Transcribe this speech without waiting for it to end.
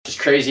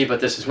crazy, but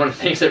this is one of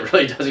the things that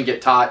really doesn't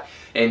get taught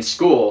in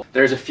school.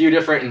 There's a few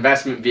different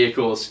investment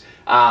vehicles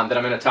that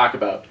I'm going to talk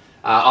about.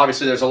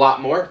 Obviously, there's a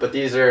lot more, but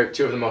these are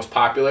two of the most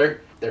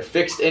popular. They're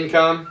fixed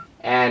income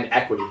and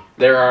equity.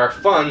 There are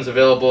funds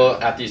available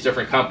at these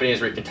different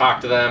companies where you can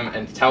talk to them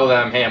and tell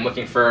them, hey, I'm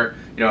looking for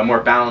a more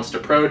balanced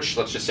approach.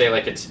 Let's just say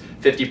like it's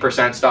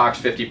 50% stocks,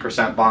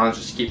 50% bonds,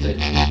 just keep it.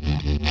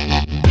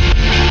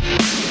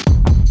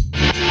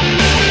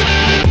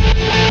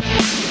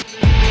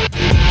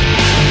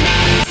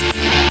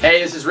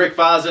 Hey, this is Rick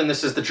Vaza, and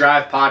this is the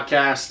Drive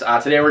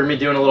Podcast. Today we're going to be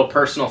doing a little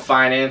personal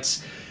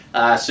finance.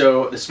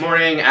 So this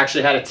morning I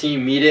actually had a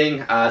team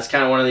meeting. It's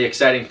kind of one of the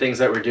exciting things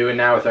that we're doing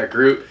now with our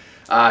group,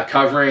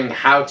 covering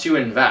how to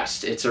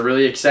invest. It's a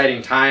really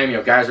exciting time.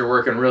 Guys are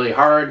working really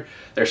hard.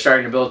 They're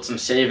starting to build some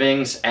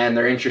savings, and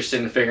they're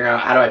interested in figuring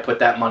out how do I put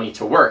that money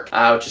to work,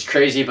 which is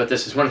crazy, but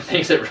this is one of the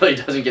things that really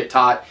doesn't get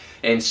taught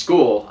in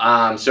school.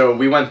 So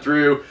we went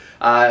through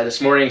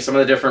this morning some of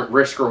the different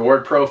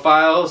risk-reward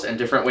profiles and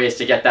different ways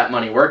to get that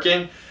money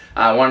working.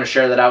 I wanted to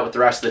share that out with the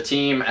rest of the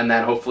team, and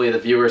then hopefully the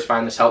viewers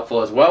find this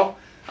helpful as well.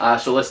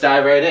 So let's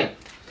dive right in.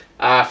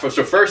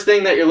 So first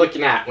thing that you're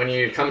looking at when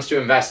it comes to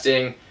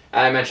investing,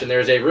 I mentioned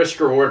there's a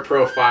risk-reward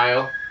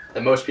profile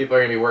that most people are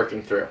going to be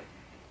working through.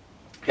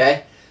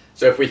 Okay,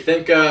 so if we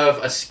think of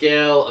a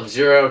scale of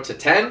 0 to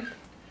 10,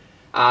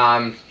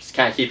 just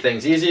kind of keep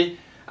things easy.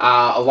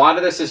 A lot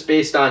of this is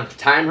based on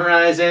time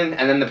horizon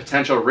and then the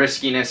potential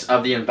riskiness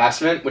of the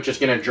investment, which is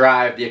going to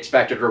drive the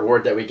expected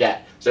reward that we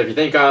get. So if you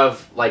think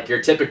of like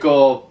your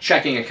typical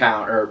checking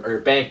account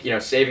or bank,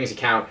 savings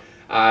account,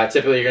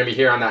 typically you're going to be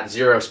here on that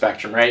 0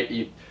 spectrum, right?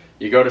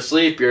 You go to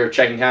sleep, your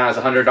checking account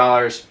has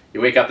 $100. You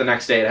wake up the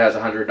next day, it has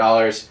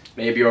 $100.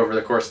 Maybe over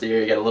the course of the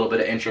year, you get a little bit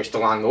of interest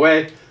along the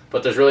way,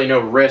 but there's really no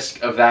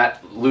risk of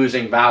that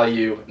losing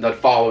value the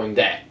following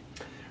day.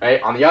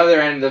 Right? On the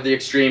other end of the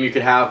extreme, you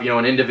could have,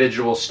 an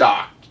individual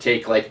stock.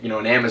 Take like,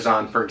 an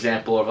Amazon, for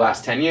example, over the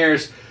last 10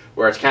 years,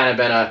 where it's kind of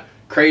been a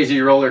crazy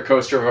roller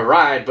coaster of a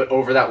ride, but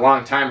over that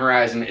long time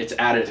horizon, it's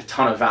added a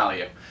ton of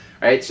value,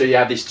 right? So you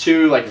have these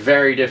two like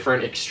very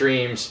different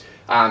extremes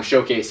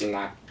showcasing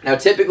that. Now,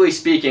 typically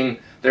speaking,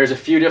 there's a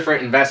few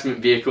different investment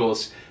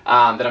vehicles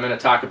that I'm going to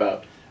talk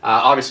about.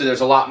 Obviously,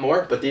 there's a lot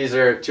more, but these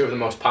are two of the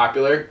most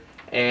popular,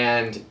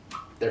 and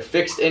they're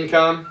fixed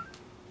income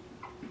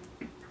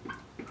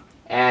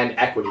and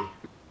equity.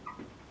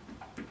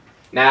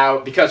 Now,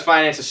 because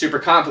finance is super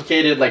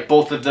complicated, like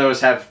both of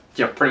those have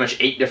pretty much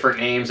 8 different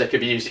names that could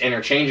be used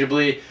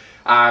interchangeably.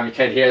 You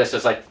can hear this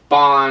as like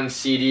bonds,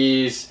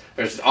 CDs.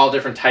 There's all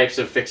different types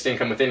of fixed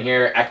income within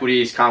here.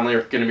 Equity is commonly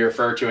going to be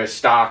referred to as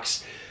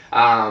stocks.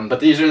 But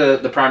these are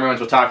the primary ones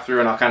we'll talk through,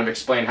 and I'll kind of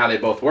explain how they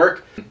both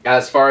work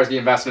as far as the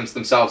investments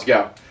themselves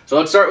go. So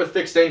let's start with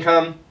fixed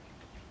income.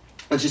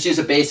 Let's just use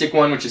a basic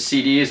one, which is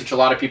CDs, which a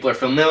lot of people are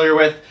familiar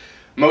with.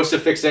 Most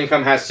of fixed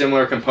income has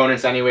similar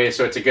components anyway,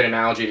 so it's a good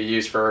analogy to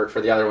use for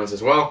the other ones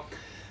as well.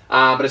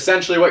 But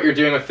essentially what you're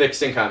doing with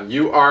fixed income,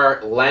 you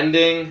are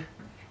lending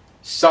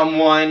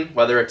someone,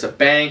 whether it's a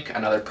bank,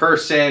 another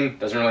person,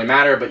 doesn't really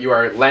matter, but you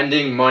are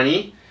lending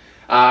money,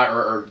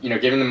 or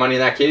giving them money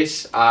in that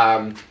case,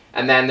 and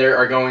then there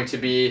are going to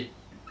be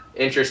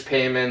interest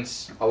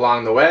payments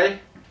along the way,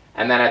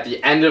 and then at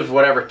the end of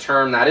whatever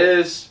term that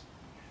is,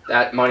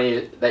 that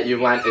money that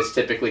you lent is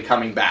typically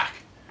coming back,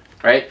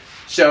 right?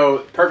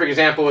 So perfect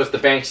example is the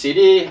bank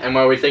CD, and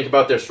when we think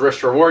about this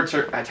risk-reward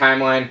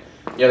timeline,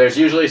 there's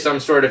usually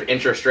some sort of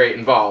interest rate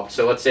involved.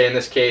 So let's say in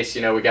this case,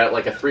 we got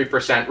like a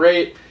 3%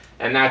 rate,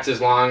 and that's as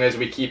long as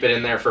we keep it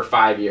in there for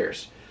 5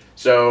 years.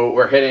 So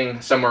we're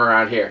hitting somewhere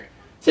around here.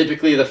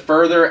 Typically, the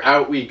further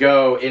out we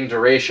go in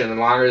duration, the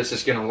longer this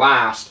is going to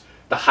last,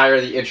 the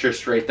higher the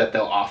interest rate that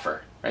they'll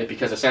offer, right?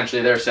 Because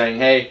essentially they're saying,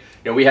 hey,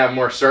 we have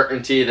more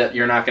certainty that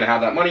you're not going to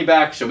have that money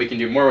back, so we can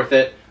do more with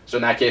it. So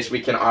in that case,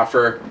 we can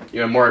offer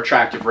a more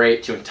attractive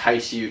rate to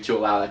entice you to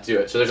allow that to do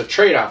it. So there's a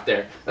trade-off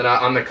there. And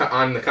on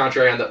the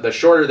contrary, the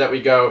shorter that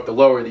we go, the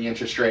lower the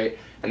interest rate,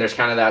 and there's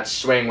kind of that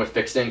swing with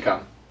fixed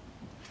income.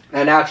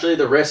 And actually,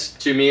 the risk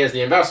to me as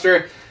the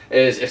investor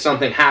is if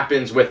something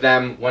happens with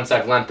them once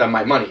I've lent them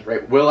my money,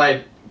 right? Will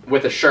I,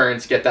 with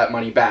assurance, get that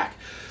money back?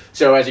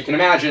 So as you can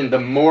imagine, the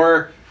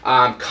more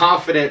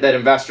confident that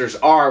investors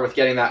are with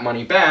getting that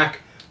money back,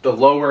 the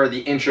lower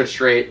the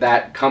interest rate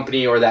that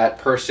company or that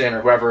person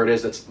or whoever it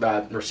is that's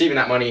receiving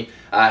that money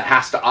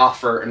has to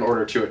offer in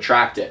order to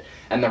attract it.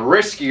 And the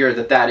riskier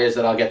that is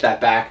that I'll get that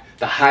back,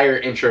 the higher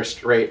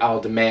interest rate I'll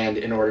demand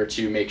in order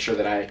to make sure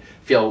that I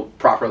feel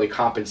properly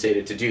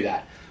compensated to do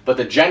that. But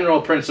the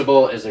general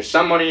principle is there's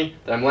some money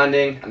that I'm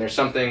lending and there's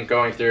something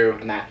going through,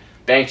 and that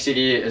bank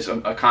CD is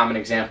a common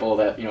example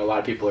that a lot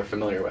of people are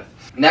familiar with.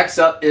 Next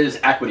up is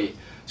equity.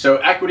 So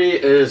equity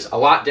is a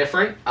lot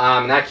different.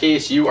 In that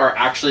case, you are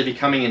actually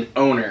becoming an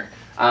owner.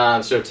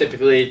 So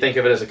typically think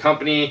of it as a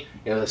company.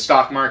 The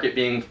stock market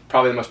being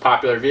probably the most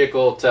popular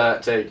vehicle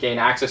to gain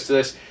access to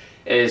this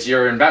is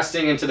you're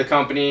investing into the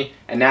company,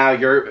 and now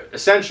you're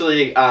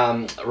essentially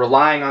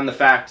relying on the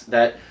fact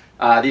that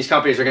these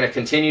companies are going to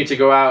continue to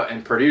go out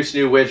and produce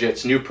new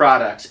widgets, new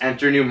products,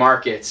 enter new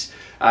markets,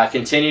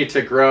 continue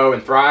to grow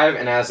and thrive.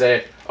 And as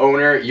a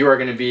owner, you are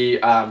going to be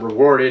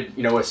rewarded,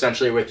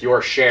 essentially with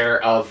your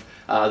share of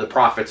the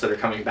profits that are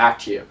coming back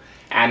to you.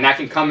 And that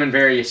can come in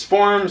various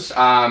forms.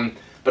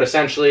 But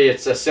essentially,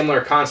 it's a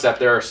similar concept.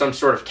 There are some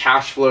sort of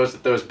cash flows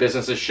that those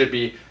businesses should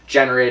be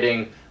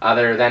generating that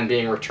are then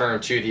being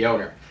returned to the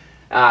owner.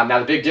 Now,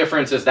 the big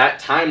difference is that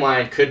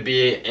timeline could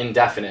be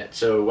indefinite.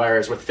 So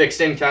whereas with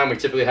fixed income, we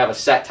typically have a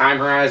set time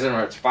horizon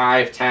where it's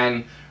 5,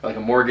 10, or like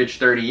a mortgage,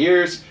 30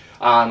 years.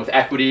 With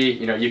equity,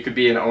 you could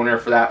be an owner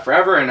for that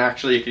forever, and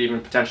actually you could even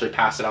potentially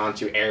pass it on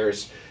to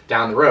heirs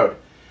down the road.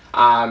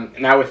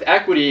 Now with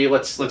equity,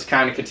 let's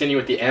kind of continue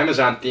with the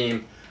Amazon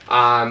theme.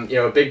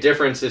 A big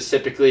difference is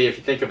typically, if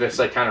you think of this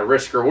like kind of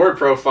risk reward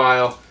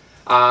profile,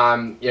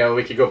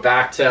 we could go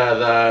back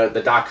to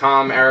the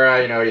dot-com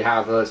era. You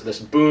have this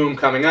boom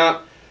coming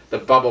up, the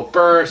bubble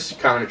bursts,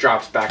 kind of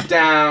drops back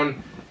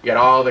down. You get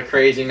all the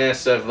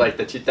craziness of like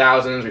the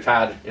 2000s. We've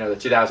had, the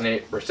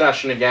 2008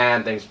 recession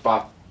again, things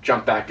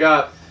jump back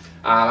up.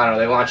 They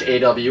launch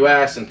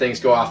AWS and things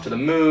go off to the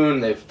moon.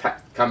 They've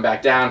come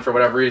back down for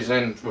whatever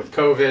reason with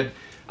COVID,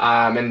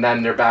 and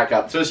then they're back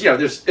up. So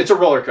it's a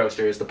roller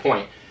coaster is the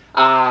point.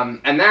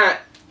 And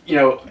that,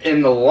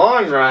 in the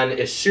long run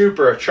is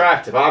super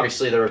attractive.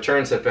 Obviously, the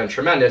returns have been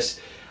tremendous.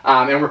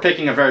 And we're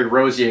picking a very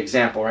rosy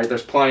example, right?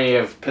 There's plenty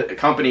of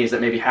companies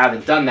that maybe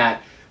haven't done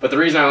that. But the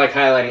reason I like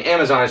highlighting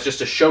Amazon is just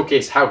to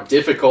showcase how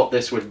difficult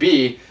this would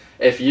be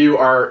if you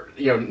are,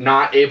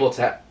 not able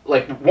to,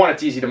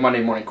 it's easy to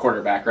Monday morning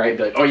quarterback, right?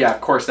 Be like, oh yeah,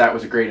 of course that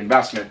was a great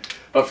investment.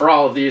 But for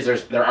all of these,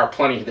 there are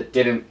plenty that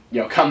didn't,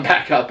 come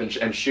back up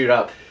and shoot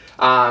up.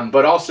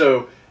 But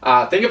also,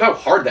 think of how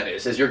hard that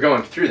is as you're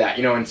going through that.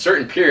 In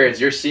certain periods,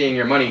 you're seeing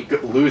your money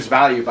lose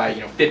value by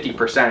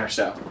 50% or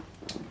so.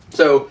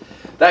 So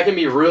that can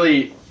be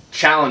really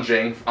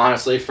challenging,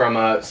 honestly, from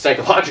a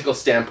psychological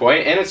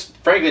standpoint, and it's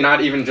frankly not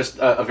even just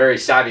a very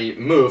savvy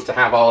move to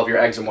have all of your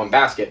eggs in one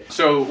basket.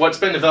 So what's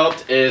been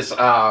developed is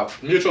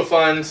mutual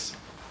funds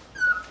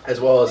as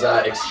well as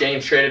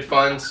exchange traded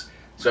funds.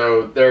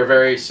 So they're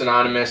very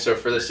synonymous. So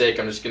for the sake,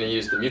 I'm just going to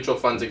use the mutual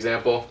funds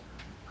example.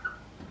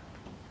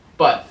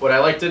 But what I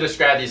like to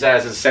describe these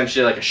as is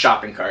essentially like a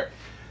shopping cart.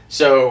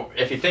 So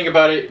if you think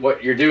about it,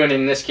 what you're doing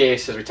in this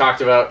case, as we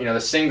talked about, the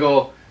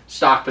single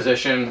stock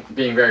position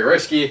being very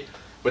risky.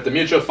 With the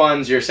mutual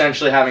funds, you're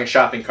essentially having a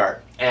shopping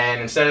cart.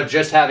 And instead of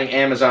just having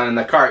Amazon in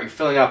the cart, you're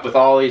filling up with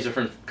all these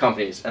different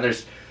companies. And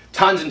there's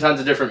tons and tons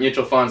of different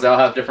mutual funds. They all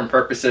have different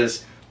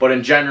purposes. But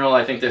in general,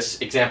 I think this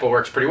example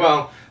works pretty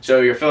well.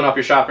 So you're filling up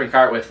your shopping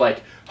cart with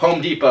like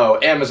Home Depot,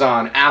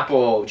 Amazon,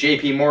 Apple,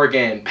 JP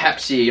Morgan,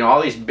 Pepsi,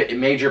 all these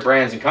major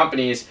brands and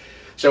companies.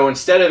 So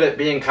instead of it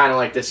being kind of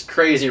like this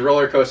crazy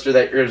roller coaster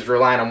that you're just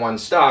relying on one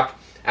stock,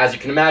 as you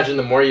can imagine,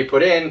 the more you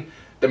put in,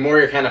 the more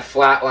you're kind of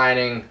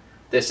flatlining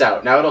this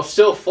out. Now it'll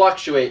still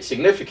fluctuate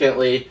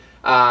significantly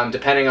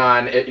depending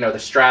on the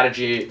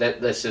strategy that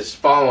this is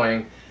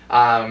following,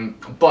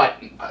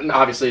 but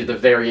obviously the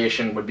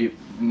variation would be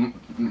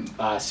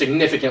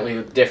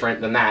significantly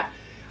different than that.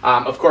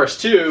 Of course,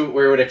 too,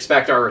 we would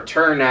expect our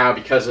return now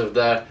because of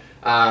the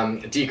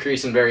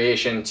decrease in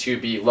variation to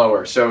be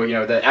lower. So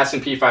the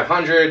S&P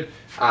 500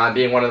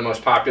 being one of the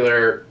most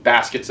popular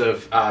baskets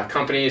of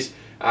companies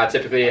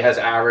typically has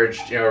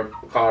averaged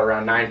call it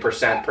around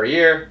 9% per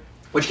year,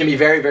 which can be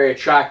very, very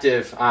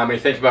attractive when you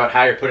think about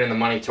how you're putting the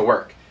money to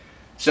work.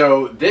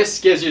 So this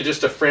gives you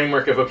just a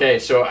framework of, okay,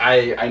 so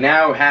I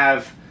now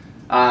have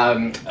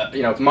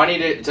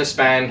money to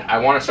spend. I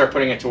want to start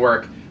putting it to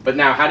work. But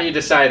now, how do you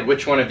decide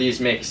which one of these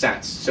makes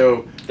sense?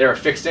 So there are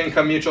fixed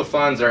income mutual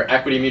funds, there are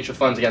equity mutual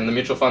funds. Again, the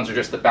mutual funds are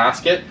just the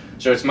basket.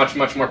 So it's much,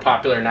 much more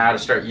popular now to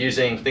start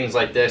using things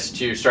like this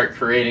to start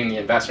creating the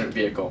investment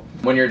vehicle.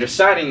 When you're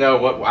deciding,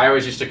 though, what I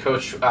always used to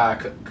coach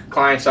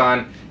clients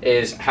on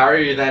is how are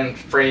you then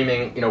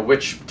framing,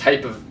 which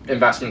type of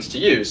investments to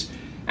use?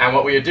 And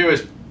what we would do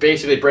is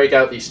basically break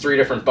out these three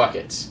different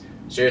buckets.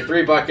 So your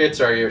three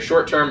buckets are your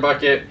short-term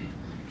bucket,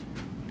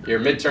 your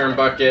mid-term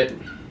bucket,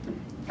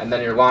 and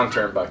then your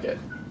long-term bucket,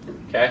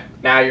 okay?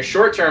 Now your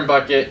short-term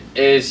bucket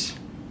is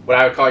what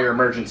I would call your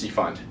emergency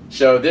fund.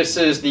 So this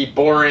is the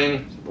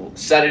boring,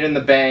 set it in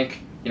the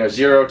bank,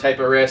 zero type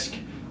of risk,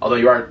 although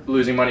you are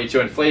losing money to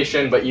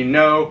inflation, but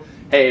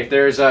hey, if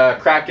there's a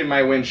crack in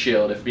my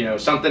windshield,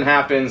 if something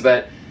happens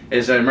that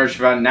is an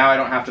emergency fund, now I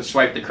don't have to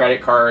swipe the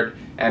credit card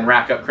and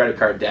rack up credit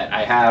card debt.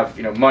 I have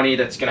money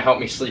that's gonna help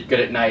me sleep good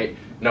at night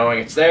knowing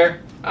it's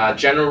there.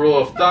 General rule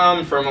of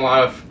thumb from a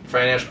lot of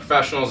financial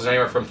professionals is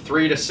anywhere from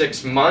 3 to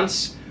 6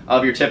 months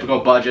of your typical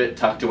budget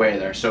tucked away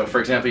there. So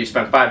for example, you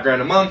spend $5,000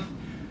 a month,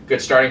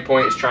 good starting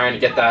point is trying to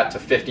get that to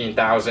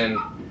 $15,000.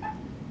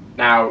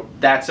 Now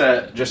that's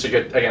it's a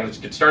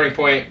good starting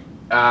point.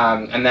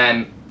 And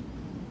then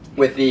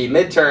with the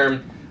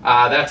midterm,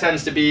 that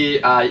tends to be,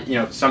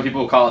 some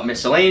people call it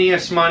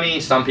miscellaneous money.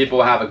 Some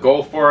people have a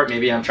goal for it.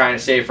 Maybe I'm trying to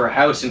save for a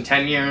house in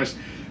 10 years.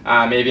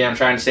 Maybe I'm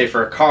trying to save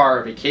for a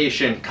car,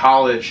 vacation,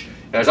 college.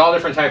 There's all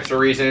different types of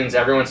reasons.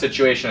 Everyone's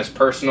situation is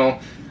personal.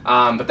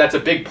 But that's a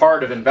big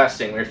part of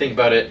investing. When you're thinking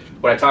about it,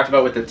 what I talked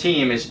about with the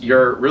team is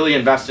you're really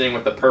investing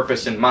with the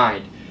purpose in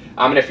mind.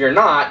 And if you're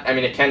not,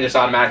 it can just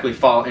automatically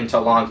fall into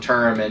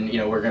long-term, and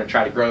we're going to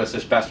try to grow this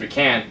as best we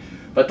can.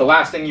 But the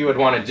last thing you would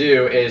want to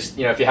do is,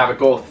 if you have a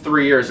goal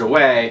 3 years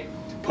away,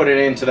 put it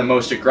into the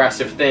most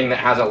aggressive thing that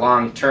has a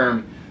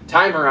long-term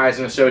time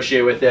horizon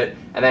associated with it,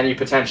 and then you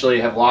potentially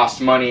have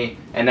lost money,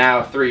 and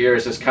now 3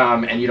 years has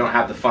come and you don't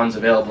have the funds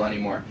available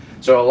anymore.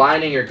 So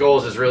aligning your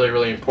goals is really,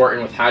 really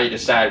important with how you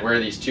decide where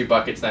these two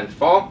buckets then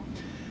fall.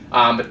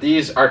 But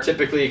these are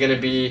typically going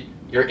to be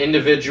your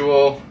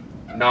individual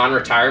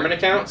non-retirement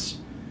accounts.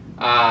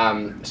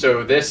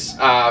 So this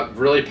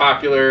really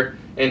popular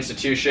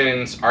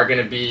institutions are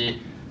going to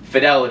be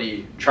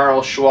Fidelity,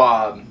 Charles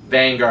Schwab,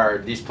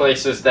 Vanguard, these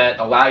places that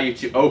allow you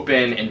to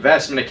open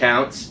investment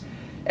accounts.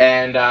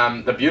 And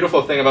the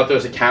beautiful thing about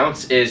those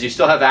accounts is you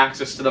still have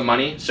access to the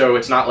money, so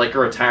it's not like a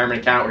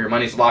retirement account where your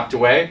money's locked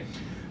away,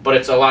 but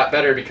it's a lot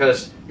better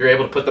because you're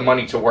able to put the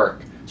money to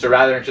work. So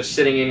rather than just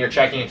sitting in your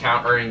checking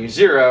account earning you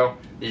zero,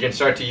 you can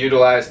start to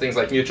utilize things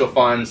like mutual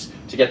funds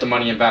to get the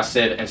money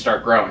invested and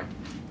start growing.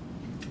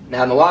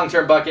 Now in the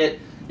long-term bucket,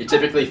 you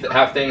typically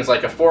have things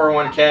like a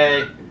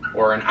 401k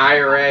or an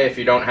IRA if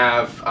you don't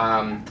have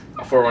a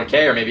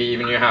 401k, or maybe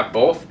even you have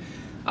both.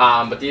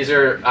 But these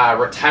are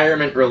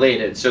retirement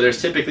related. So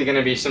there's typically going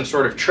to be some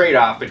sort of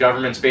trade-off. The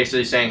government's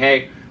basically saying,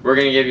 hey, we're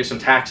going to give you some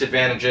tax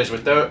advantages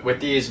with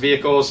these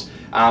vehicles,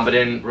 but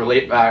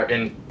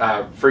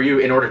for you,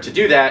 in order to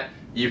do that,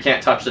 you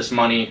can't touch this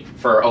money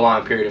for a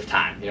long period of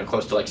time,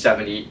 close to like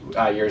 70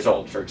 years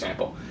old, for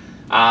example.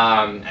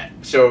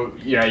 So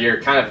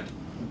you're kind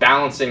of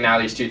balancing now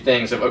these two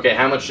things of, okay,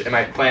 how much am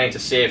I planning to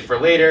save for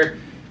later?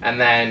 And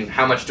then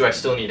how much do I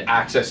still need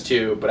access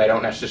to, but I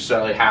don't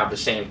necessarily have the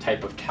same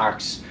type of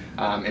tax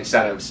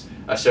incentives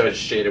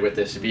associated with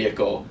this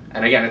vehicle.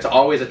 And again, it's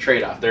always a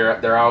trade-off.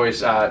 They're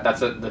always, that's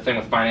the thing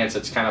with finance,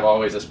 it's kind of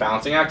always this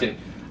balancing act, and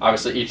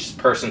obviously each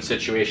person's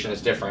situation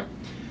is different.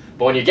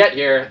 But when you get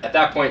here, at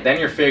that point, then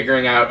you're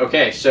figuring out,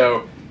 okay,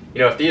 so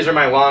if these are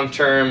my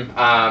long-term,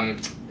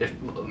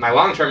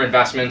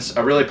 investments,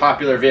 a really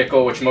popular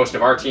vehicle, which most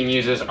of our team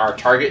uses, are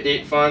target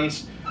date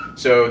funds.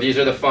 So these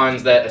are the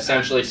funds that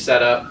essentially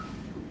set up,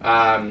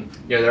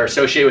 they're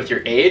associated with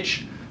your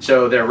age.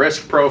 So their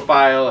risk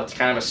profile, it's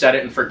kind of a set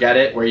it and forget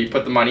it, where you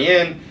put the money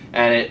in,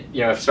 and it,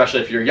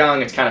 especially if you're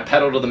young, it's kind of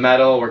pedal to the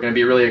metal. We're going to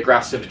be really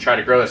aggressive to try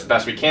to grow this the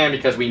best we can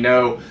because we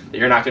know that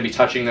you're not going to be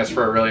touching this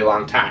for a really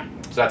long time.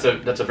 So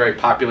that's a very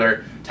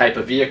popular type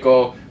of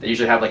vehicle. They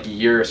usually have like a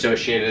year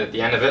associated at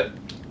the end of it.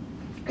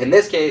 In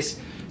this case,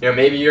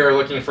 maybe you're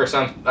looking for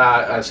some,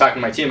 I was talking to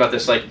my team about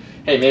this, like,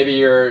 hey, maybe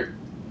you're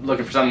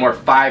looking for something more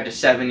 5 to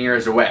 7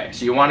 years away.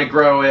 So you want to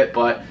grow it,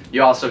 but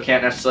you also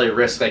can't necessarily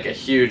risk like a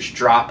huge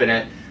drop in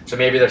it. So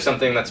maybe there's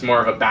something that's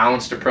more of a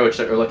balanced approach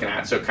that we're looking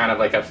at. So kind of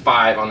like a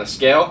 5 on the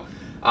scale.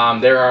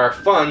 There are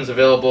funds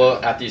available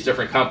at these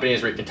different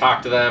companies where you can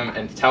talk to them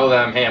and tell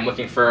them, hey, I'm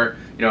looking for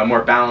a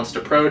more balanced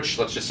approach.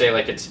 Let's just say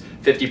like it's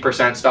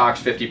 50%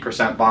 stocks,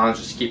 50% bonds,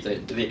 just to keep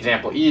the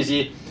example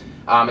easy.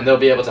 And they'll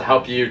be able to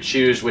help you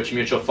choose which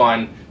mutual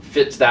fund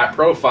fits that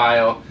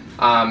profile.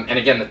 And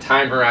again, the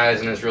time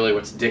horizon is really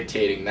what's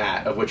dictating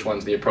that, of which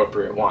one's the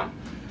appropriate one.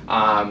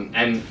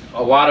 And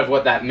a lot of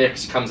what that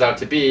mix comes out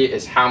to be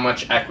is how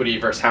much equity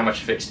versus how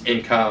much fixed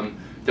income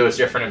those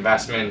different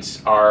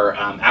investments are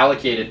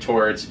allocated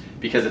towards,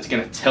 because it's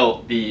going to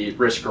tilt the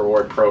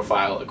risk-reward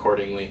profile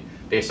accordingly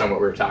based on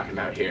what we were talking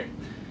about here.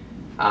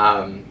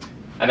 And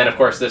then, of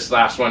course, this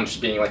last one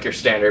just being like your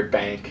standard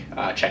bank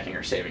checking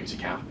or savings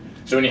account.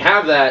 So when you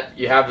have that,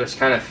 you have this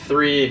kind of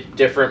 3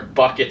 different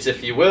buckets,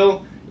 if you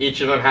will.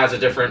 Each of them has a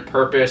different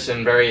purpose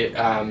and very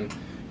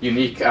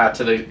unique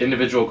to the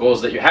individual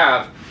goals that you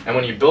have. And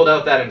when you build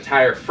out that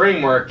entire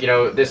framework,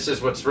 this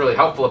is what's really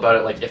helpful about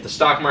it. Like if the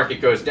stock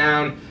market goes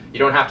down, you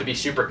don't have to be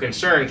super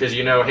concerned because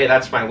hey,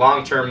 that's my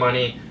long-term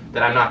money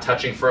that I'm not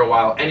touching for a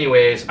while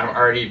anyways. I'm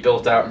already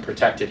built out and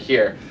protected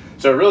here.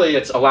 So really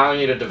it's allowing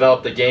you to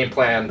develop the game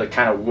plan, the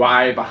kind of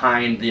why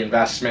behind the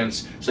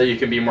investments, so you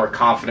can be more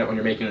confident when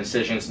you're making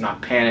decisions, not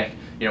panic,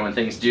 when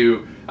things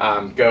do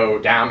go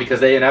down, because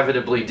they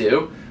inevitably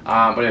do.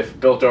 But if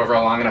built over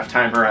a long enough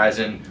time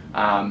horizon,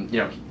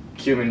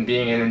 human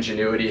being and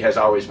ingenuity has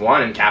always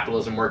won, and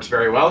capitalism works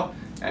very well,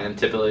 and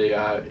typically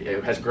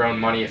it has grown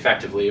money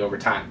effectively over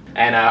time.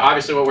 And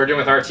obviously what we're doing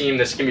with our team,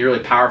 this can be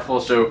really powerful.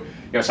 So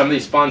some of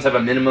these funds have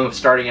a minimum of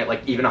starting at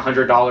like even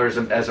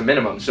 $100 as a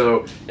minimum.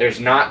 So there's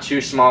not too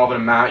small of an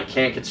amount. You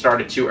can't get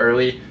started too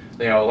early.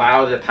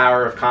 Allow the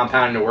power of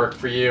compounding to work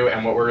for you.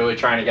 And what we're really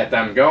trying to get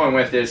them going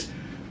with is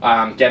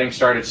getting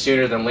started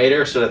sooner than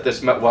later, so that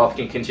this wealth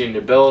can continue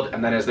to build.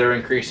 And then as they're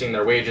increasing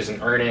their wages and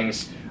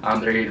earnings,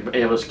 they're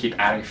able to keep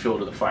adding fuel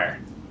to the fire.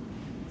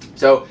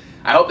 So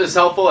I hope this is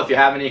helpful. If you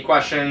have any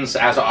questions,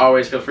 as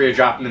always, feel free to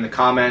drop them in the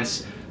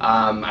comments.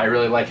 I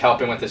really like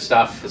helping with this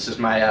stuff. This is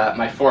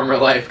my former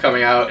life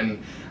coming out,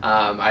 and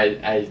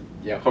I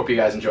hope you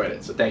guys enjoyed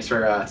it. So thanks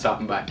for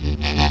stopping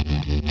by.